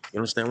downs. You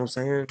understand what I'm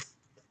saying?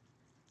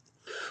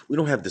 We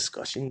don't have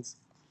discussions.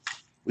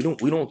 We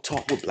don't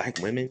talk with black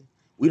women.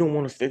 We don't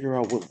want to figure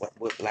out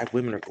what black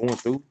women are going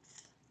through.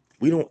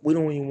 We don't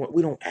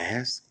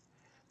ask.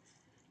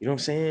 You know what I'm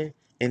saying?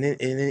 And then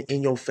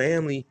in your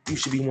family, you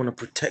should be want to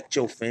protect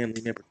your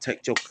family, man.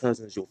 Protect your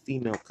cousins, your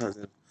female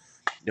cousins,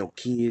 your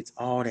kids,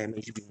 all that, man.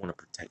 You should be want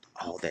to protect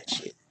all that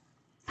shit.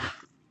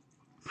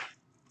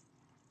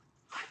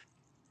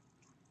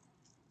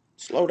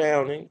 Slow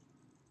down, man.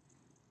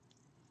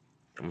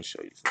 I'm gonna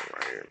show you something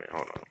right here, man.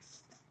 Hold on.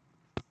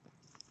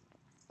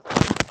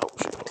 Oh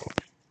shit, hold on.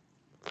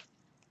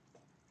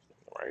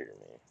 Right here,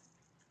 man.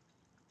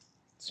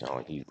 Sound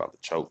like he's about to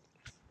choke.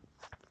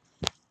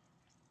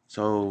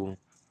 So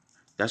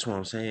that's what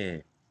I'm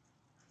saying.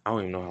 I don't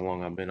even know how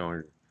long I've been on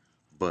here,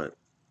 but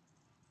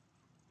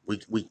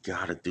we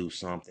gotta do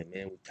something,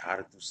 man. We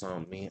gotta do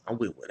something, man. I'm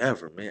with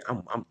whatever, man.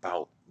 I'm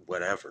about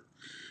whatever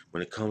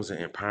when it comes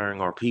to empowering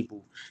our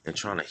people and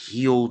trying to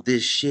heal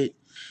this shit.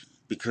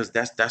 Because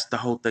that's the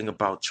whole thing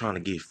about trying to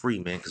get free,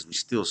 man. Because we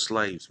still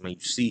slaves, man.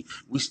 You see,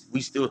 we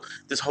still,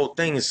 this whole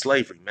thing is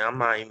slavery, man. I'm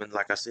not even,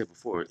 like I said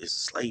before, it's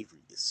slavery.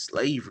 It's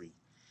slavery.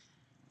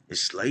 It's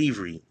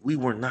slavery. We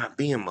were not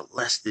being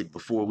molested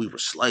before we were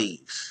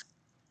slaves.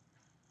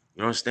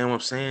 You understand what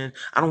I'm saying?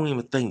 I don't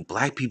even think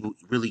black people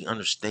really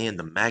understand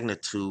the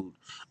magnitude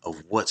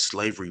of what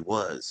slavery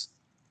was.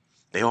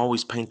 They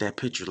always paint that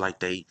picture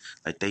like we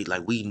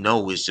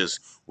know it's just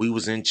we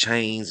was in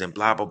chains and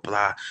blah blah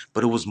blah.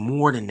 But it was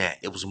more than that.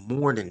 It was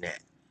more than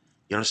that.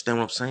 You understand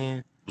what I'm saying?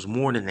 It was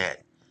more than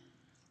that.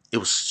 It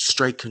was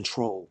straight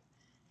control.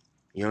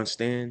 You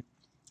understand?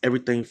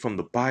 Everything from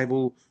the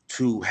Bible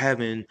to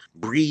having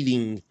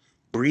breeding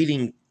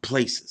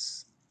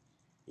places.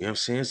 You know what I'm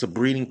saying? It's a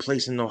breeding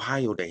place in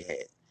Ohio they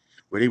had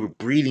where they were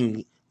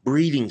breeding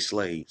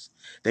slaves.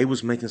 They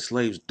was making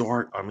slaves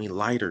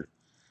lighter.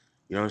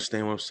 You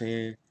understand what I'm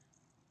saying?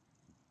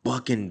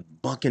 Bucking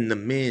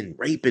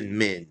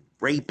the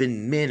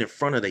raping men in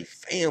front of their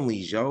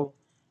families, yo,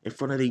 in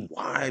front of their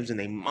wives and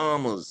their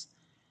mamas.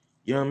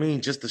 You know what I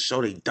mean? Just to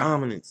show their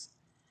dominance.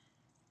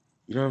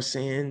 You know what I'm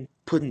saying?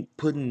 Putting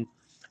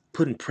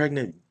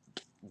pregnant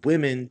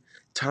women,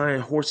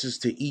 tying horses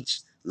to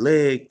each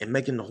leg and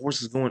making the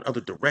horses go in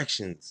other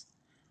directions.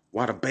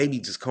 While the baby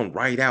just come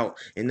right out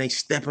and they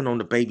stepping on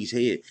the baby's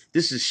head.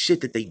 This is shit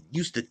that they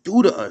used to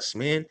do to us,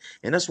 man.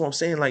 And that's what I'm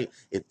saying. Like,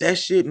 if that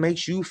shit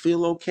makes you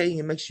feel okay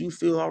and makes you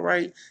feel all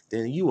right,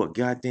 then you a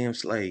goddamn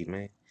slave,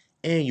 man.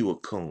 And you a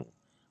coon.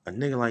 A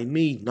nigga like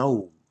me,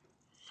 no.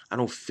 I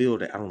don't feel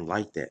that. I don't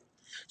like that.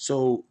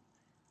 So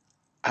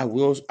I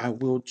will,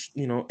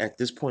 at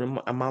this point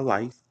in my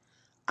life,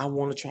 I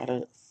want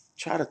to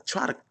try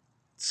to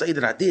say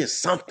that I did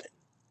something.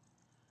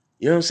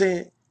 You know what I'm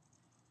saying?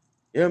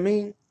 You know what I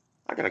mean?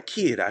 I got a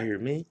kid out here,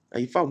 man.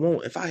 Like,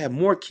 if I have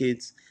more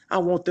kids, I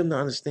want them to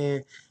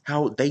understand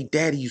how they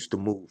daddy used to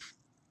move.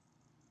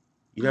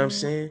 You know what I'm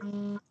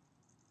saying?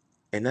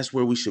 And that's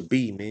where we should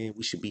be, man.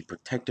 We should be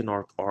protecting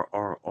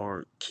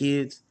our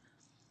kids.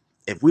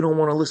 If we don't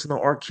want to listen to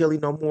R. Kelly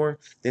no more,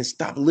 then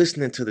stop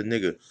listening to the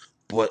nigga.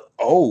 But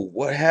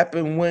what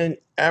happened when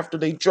after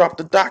they dropped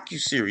the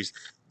docuseries?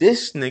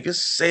 This nigga's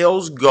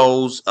sales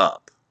goes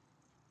up.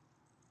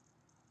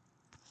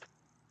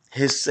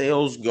 His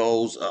sales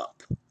goes up.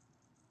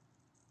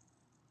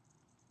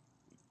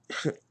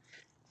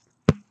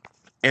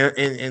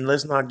 And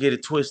let's not get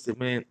it twisted,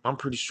 man. I'm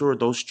pretty sure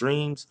those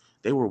streams,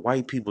 they were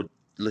white people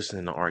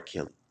listening to R.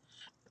 Kelly.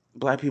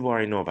 Black people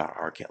already know about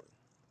R. Kelly.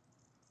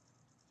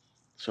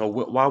 So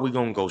why we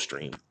gonna go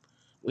stream?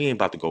 We ain't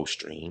about to go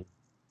stream.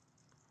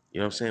 You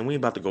know what I'm saying? We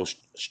ain't about to go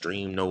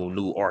stream no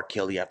new R.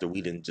 Kelly after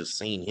we didn't just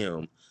seen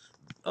him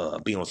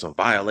be on some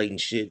violating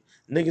shit.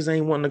 Niggas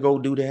ain't wanting to go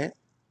do that.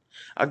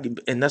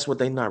 And that's what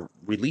they not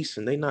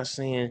releasing. They not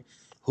saying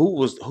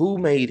who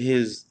made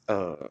his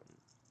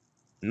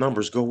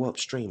numbers go up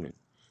streaming.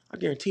 I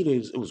guarantee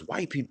it was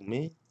white people,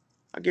 man.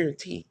 I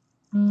guarantee.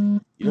 You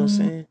know what I'm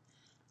saying?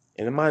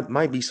 And it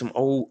might be some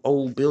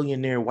old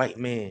billionaire white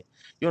man.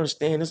 You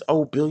understand? This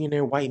old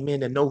billionaire white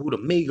man that know who the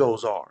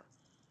Migos are.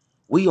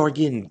 We are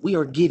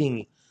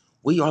the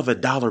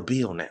dollar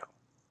bill now.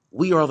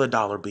 We are the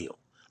dollar bill.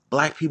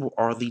 Black people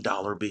are the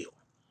dollar bill.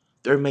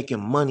 They're making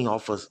money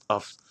off of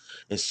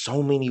in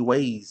so many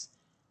ways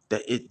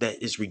that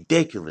is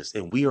ridiculous,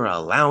 and we are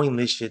allowing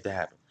this shit to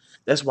happen.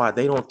 That's why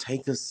they don't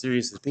take us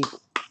serious as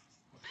people.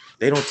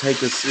 They don't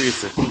take us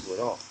serious as people at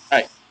all.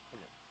 Hey, come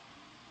here.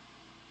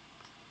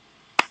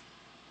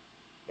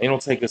 They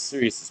don't take us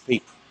serious as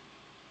people.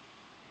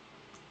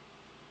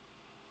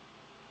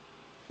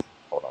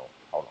 Hold on,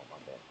 my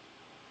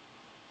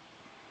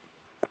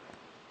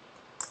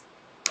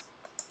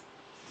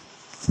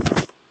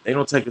bad. They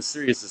don't take us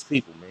serious as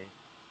people, man.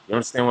 You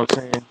understand what I'm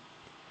saying?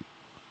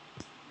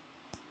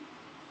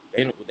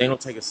 They don't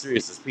take us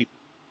serious as people.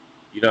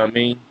 You know what I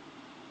mean?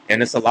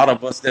 And it's a lot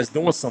of us that's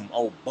doing some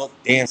old buck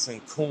dancing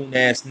coon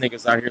ass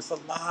niggas out here. It's a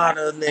lot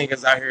of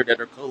niggas out here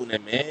that are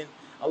cooning, man.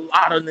 A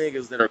lot of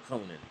niggas that are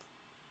cooning.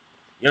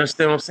 You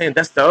understand what I'm saying?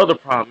 That's the other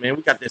problem, man.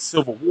 We got this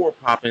civil war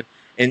popping,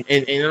 and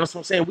that's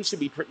what I'm saying. We should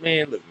be,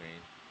 man. Look, man.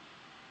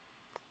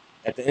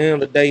 At the end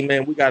of the day,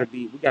 man, we gotta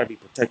be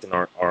protecting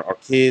our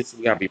kids.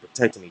 We gotta be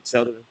protecting each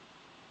other.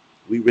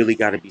 We really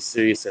gotta be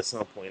serious at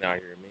some point out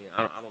here, man.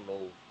 I don't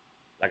know.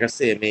 Like I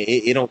said, man,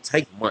 it don't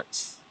take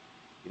much.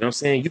 You know what I'm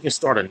saying? You can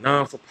start a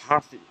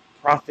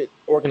non-for-profit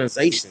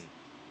organization.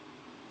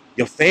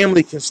 Your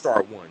family can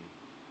start one.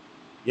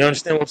 You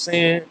understand what I'm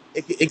saying?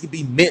 It could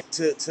be meant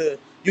to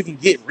you can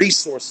get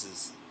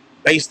resources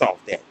based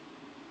off that.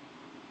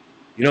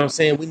 You know what I'm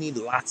saying? We need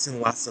lots and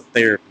lots of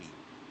therapy.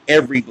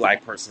 Every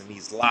black person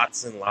needs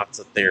lots and lots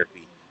of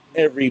therapy.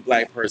 Every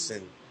black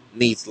person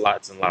needs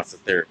lots and lots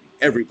of therapy.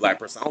 Every black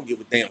person. I don't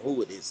give a damn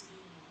who it is.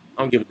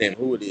 I don't give a damn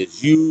who it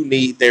is. You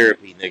need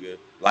therapy, nigga.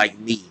 Like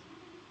me.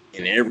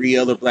 And every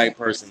other black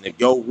person. If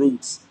your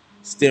roots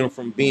stem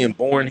from being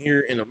born here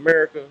in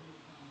America,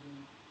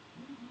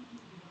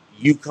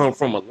 you come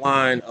from a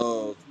line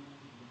of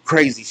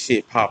crazy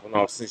shit popping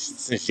off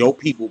since your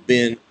people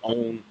been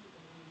on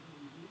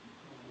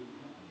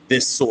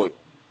this soil.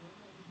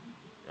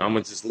 I'm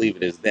gonna just leave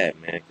it as that,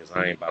 man, because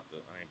I ain't about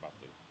to.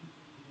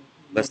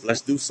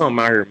 Let's do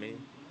something out here,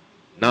 man.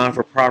 Non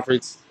for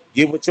profits.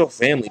 Get with your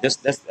family.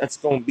 That's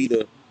gonna be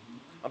the.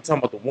 I'm talking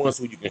about the ones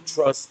who you can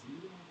trust,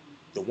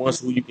 the ones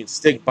who you can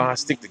stick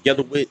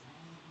together with.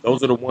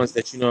 Those are the ones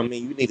that you know what I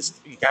mean.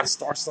 You gotta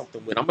start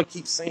something with. I'm gonna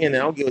keep saying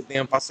that. I don't give a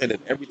damn if I say that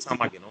every time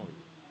I get on it.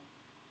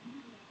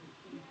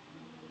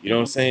 You know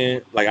what I'm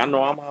saying? Like I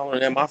know I'm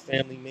hollering at my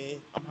family,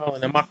 man. I'm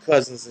hollering at my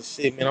cousins and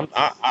shit, man.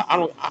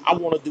 I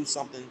want to do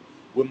something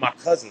with my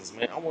cousins,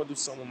 man. I want to do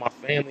something with my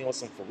family on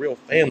some for real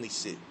family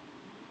shit.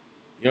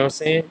 You know what I'm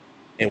saying?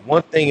 And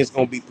one thing is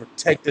gonna be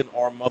protecting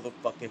our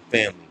motherfucking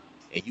family,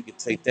 and you can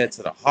take that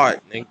to the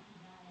heart, nigga.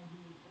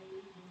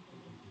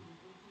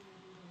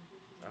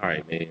 All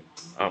right, man.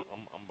 I'm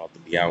about to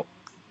be out.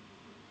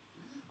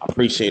 I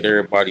appreciate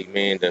everybody,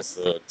 man, that's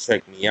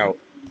checked me out.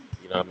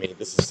 You know what I mean?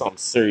 This is something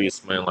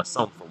serious, man. Like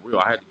something for real.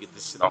 I had to get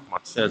this shit off my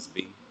chest,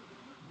 B.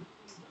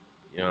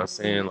 You know what I'm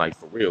saying? Like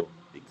for real,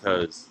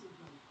 because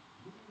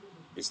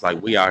it's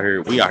like we out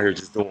here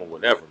just doing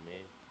whatever, man.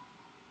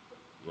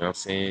 You know what I'm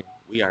saying?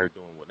 We out here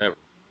doing whatever,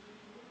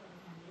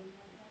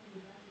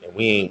 and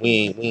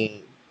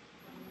we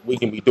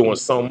can be doing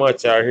so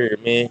much out here,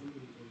 man.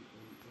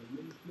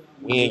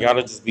 We ain't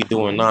gotta just be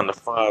doing 9 to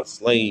 5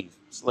 slave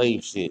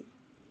shit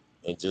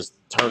and just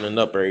turning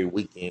up every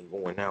weekend,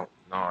 going out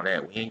and all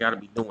that. We ain't gotta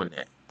be doing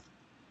that.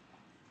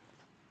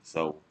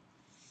 So,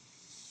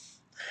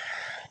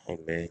 hey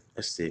man,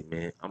 that's it,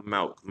 man. I'm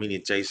out.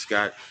 Comedian J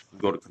Scott. You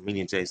go to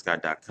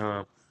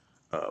comedianjscott.com.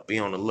 Be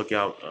on the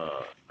lookout.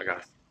 I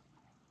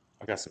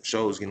got some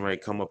shows getting ready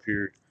to come up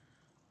here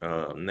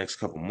next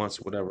couple months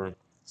or whatever.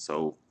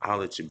 So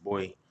holla at your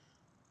boy.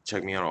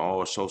 Check me out on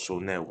all social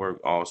network,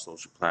 all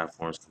social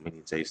platforms,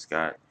 Comedian J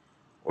Scott,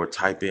 or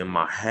type in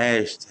my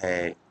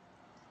hashtag,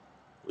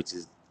 which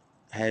is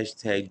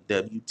hashtag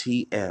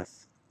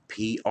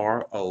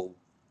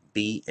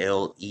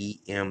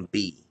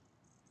WTFPROBLEMB,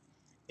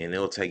 and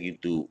it'll take you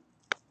through,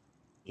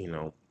 you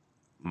know,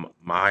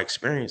 my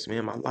experience,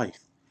 man, my life.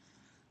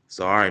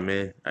 So all right,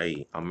 man.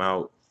 Hey, I'm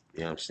out.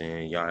 You know what I'm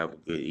saying? Y'all have a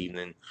good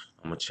evening.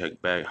 I'm gonna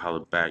check back, holler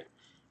back,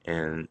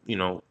 and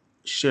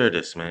share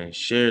this, man.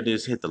 Share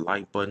this, hit the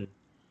like button.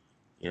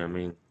 You know what I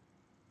mean?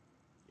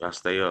 Y'all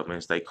stay up,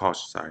 man. Stay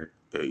cautious out here.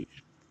 Peace.